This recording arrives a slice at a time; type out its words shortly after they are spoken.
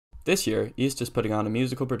This year, East is putting on a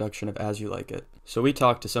musical production of As You Like It, so we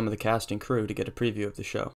talked to some of the cast and crew to get a preview of the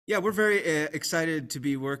show. Yeah, we're very excited to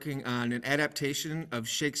be working on an adaptation of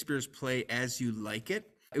Shakespeare's play As You Like It.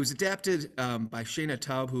 It was adapted by Shaina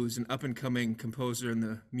Taub, who's an up-and-coming composer in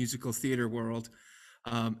the musical theater world.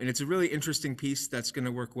 And it's a really interesting piece that's going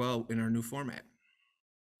to work well in our new format.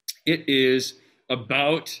 It is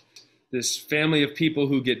about this family of people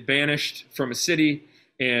who get banished from a city.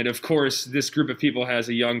 And of course, this group of people has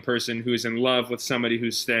a young person who is in love with somebody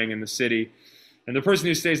who's staying in the city. And the person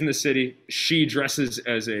who stays in the city, she dresses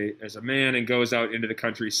as a man and goes out into the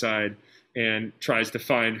countryside and tries to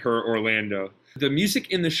find her Orlando. The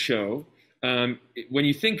music in the show, when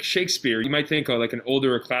you think Shakespeare, you might think of like an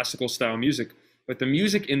older or classical style music, but the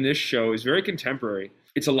music in this show is very contemporary.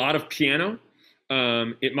 It's a lot of piano.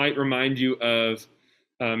 It might remind you of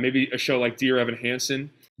maybe a show like Dear Evan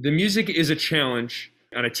Hansen. The music is a challenge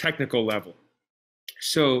on a technical level.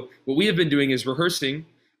 So what we have been doing is rehearsing.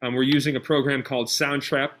 We're using a program called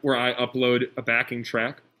Soundtrap where I upload a backing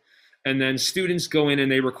track. And then students go in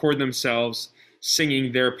and they record themselves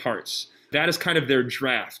singing their parts. That is kind of their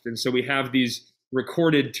draft. And so we have these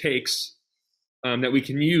recorded takes that we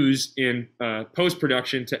can use in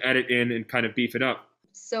post-production to edit in and kind of beef it up.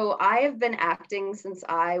 So I have been acting since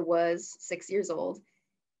I was 6 years old,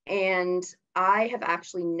 and I have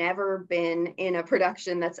actually never been in a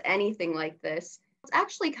production that's anything like this. It's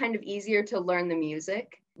actually kind of easier to learn the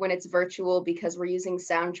music when it's virtual because we're using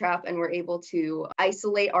Soundtrap and we're able to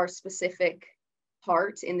isolate our specific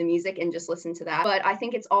part in the music and just listen to that. But I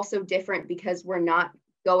think it's also different because we're not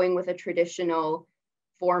going with a traditional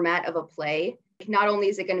format of a play. Not only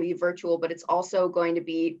is it going to be virtual, but it's also going to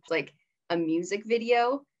be like a music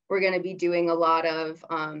video. We're going to be doing a lot of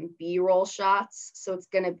B-roll shots. So it's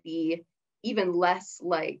going to be even less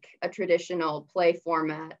like a traditional play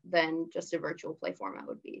format than just a virtual play format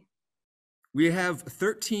would be. We have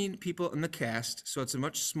 13 people in the cast, so it's a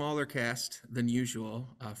much smaller cast than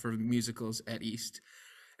usual for musicals at East.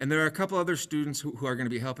 And there are a couple other students who are going to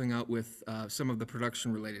be helping out with some of the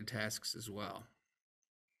production-related tasks as well.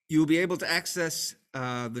 You will be able to access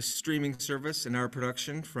the streaming service in our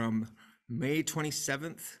production from May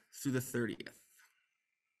 27th through the 30th.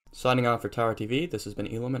 Signing off for Tower TV, this has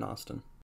been Elam in Austin.